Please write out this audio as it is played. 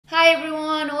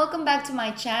welcome back to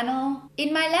my channel.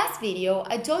 In my last video,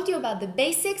 I told you about the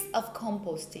basics of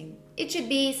composting. It should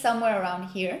be somewhere around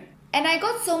here. And I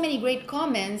got so many great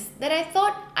comments that I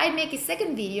thought I'd make a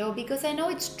second video because I know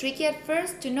it's tricky at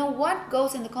first to know what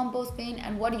goes in the compost bin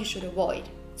and what you should avoid.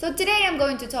 So today I'm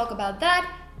going to talk about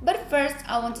that, but first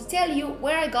I want to tell you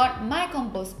where I got my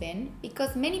compost bin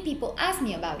because many people ask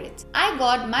me about it. I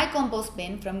got my compost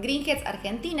bin from Greenheads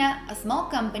Argentina, a small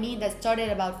company that started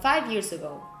about 5 years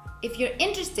ago. If you're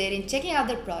interested in checking out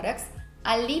their products,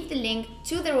 I'll leave the link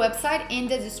to their website in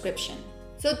the description.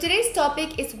 So today's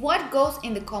topic is what goes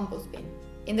in the compost bin.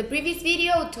 In the previous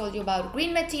video, I told you about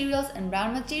green materials and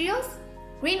brown materials.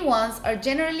 Green ones are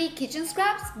generally kitchen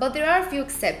scraps, but there are a few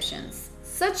exceptions,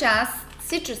 such as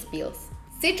citrus peels.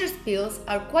 Citrus peels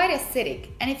are quite acidic,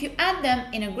 and if you add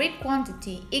them in a great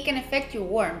quantity, it can affect your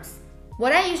worms.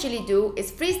 What I usually do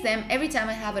is freeze them every time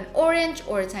I have an orange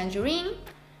or a tangerine,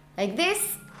 like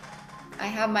this. I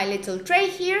have my little tray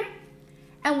here.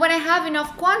 And when I have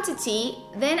enough quantity,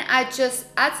 then I just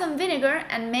add some vinegar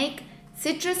and make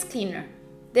citrus cleaner.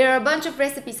 There are a bunch of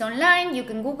recipes online, you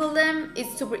can Google them,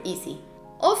 it's super easy.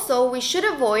 Also, we should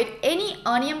avoid any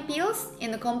onion peels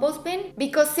in the compost bin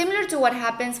because similar to what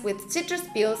happens with citrus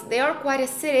peels, they are quite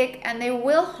acidic and they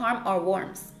will harm our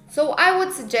worms. So I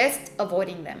would suggest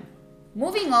avoiding them.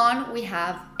 Moving on, we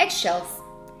have eggshells.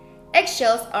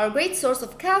 Eggshells are a great source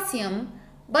of calcium,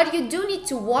 but you do need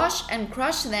to wash and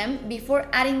crush them before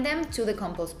adding them to the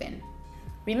compost bin.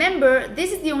 Remember,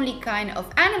 this is the only kind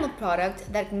of animal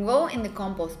product that can go in the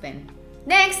compost bin.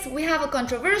 Next, we have a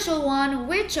controversial one,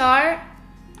 which are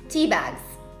tea bags.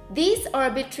 These are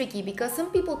a bit tricky because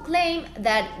some people claim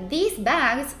that these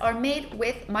bags are made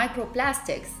with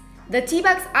microplastics. The tea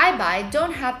bags I buy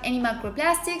don't have any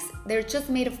microplastics, they're just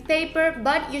made of paper,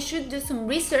 but you should do some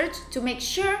research to make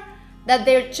sure that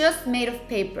they're just made of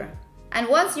paper. And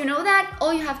once you know that,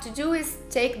 all you have to do is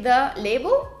take the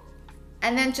label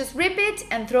and then just rip it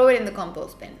and throw it in the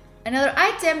compost bin. Another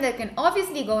item that can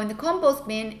obviously go in the compost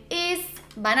bin is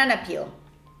banana peel.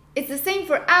 It's the same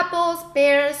for apples,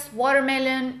 pears,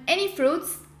 watermelon, any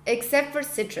fruits except for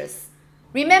citrus.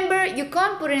 Remember, you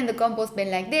can't put it in the compost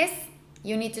bin like this.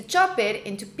 You need to chop it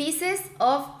into pieces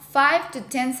of 5 to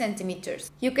 10 centimeters.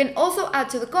 You can also add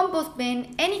to the compost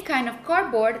bin any kind of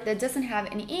cardboard that doesn't have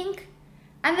any ink.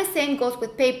 And the same goes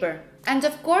with paper. And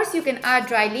of course you can add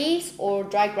dry leaves or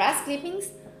dry grass clippings,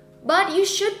 but you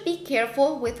should be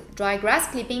careful with dry grass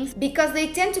clippings because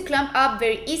they tend to clump up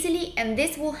very easily and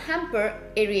this will hamper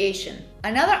aeration.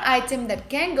 Another item that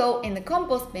can go in the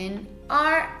compost bin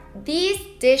are these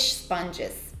dish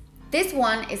sponges. This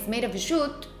one is made of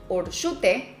jute or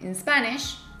jute in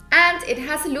Spanish, and it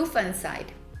has a loofah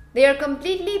inside. They are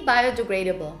completely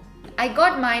biodegradable. I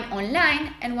got mine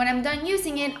online, and when I'm done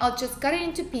using it, I'll just cut it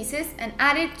into pieces and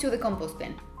add it to the compost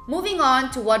bin. Moving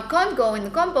on to what can't go in the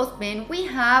compost bin, we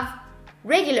have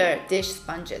regular dish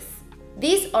sponges.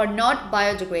 These are not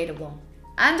biodegradable.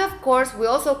 And of course, we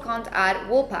also can't add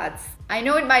wool pads. I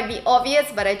know it might be obvious,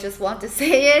 but I just want to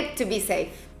say it to be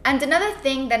safe. And another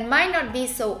thing that might not be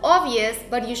so obvious,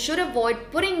 but you should avoid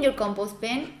putting in your compost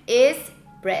bin is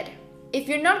bread. If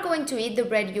you're not going to eat the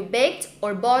bread you baked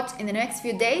or bought in the next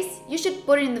few days, you should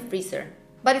put it in the freezer.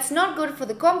 But it's not good for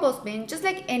the compost bin, just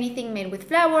like anything made with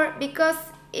flour, because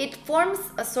it forms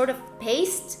a sort of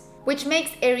paste, which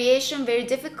makes aeration very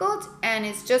difficult and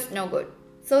it's just no good.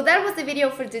 So that was the video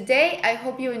for today. I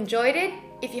hope you enjoyed it.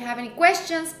 If you have any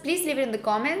questions, please leave it in the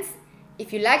comments.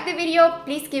 If you like the video,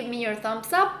 please give me your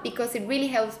thumbs up because it really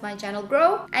helps my channel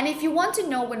grow. And if you want to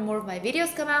know when more of my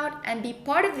videos come out and be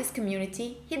part of this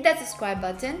community, hit that subscribe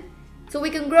button so we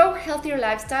can grow healthier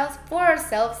lifestyles for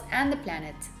ourselves and the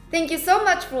planet. Thank you so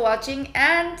much for watching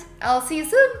and I'll see you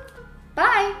soon.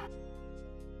 Bye!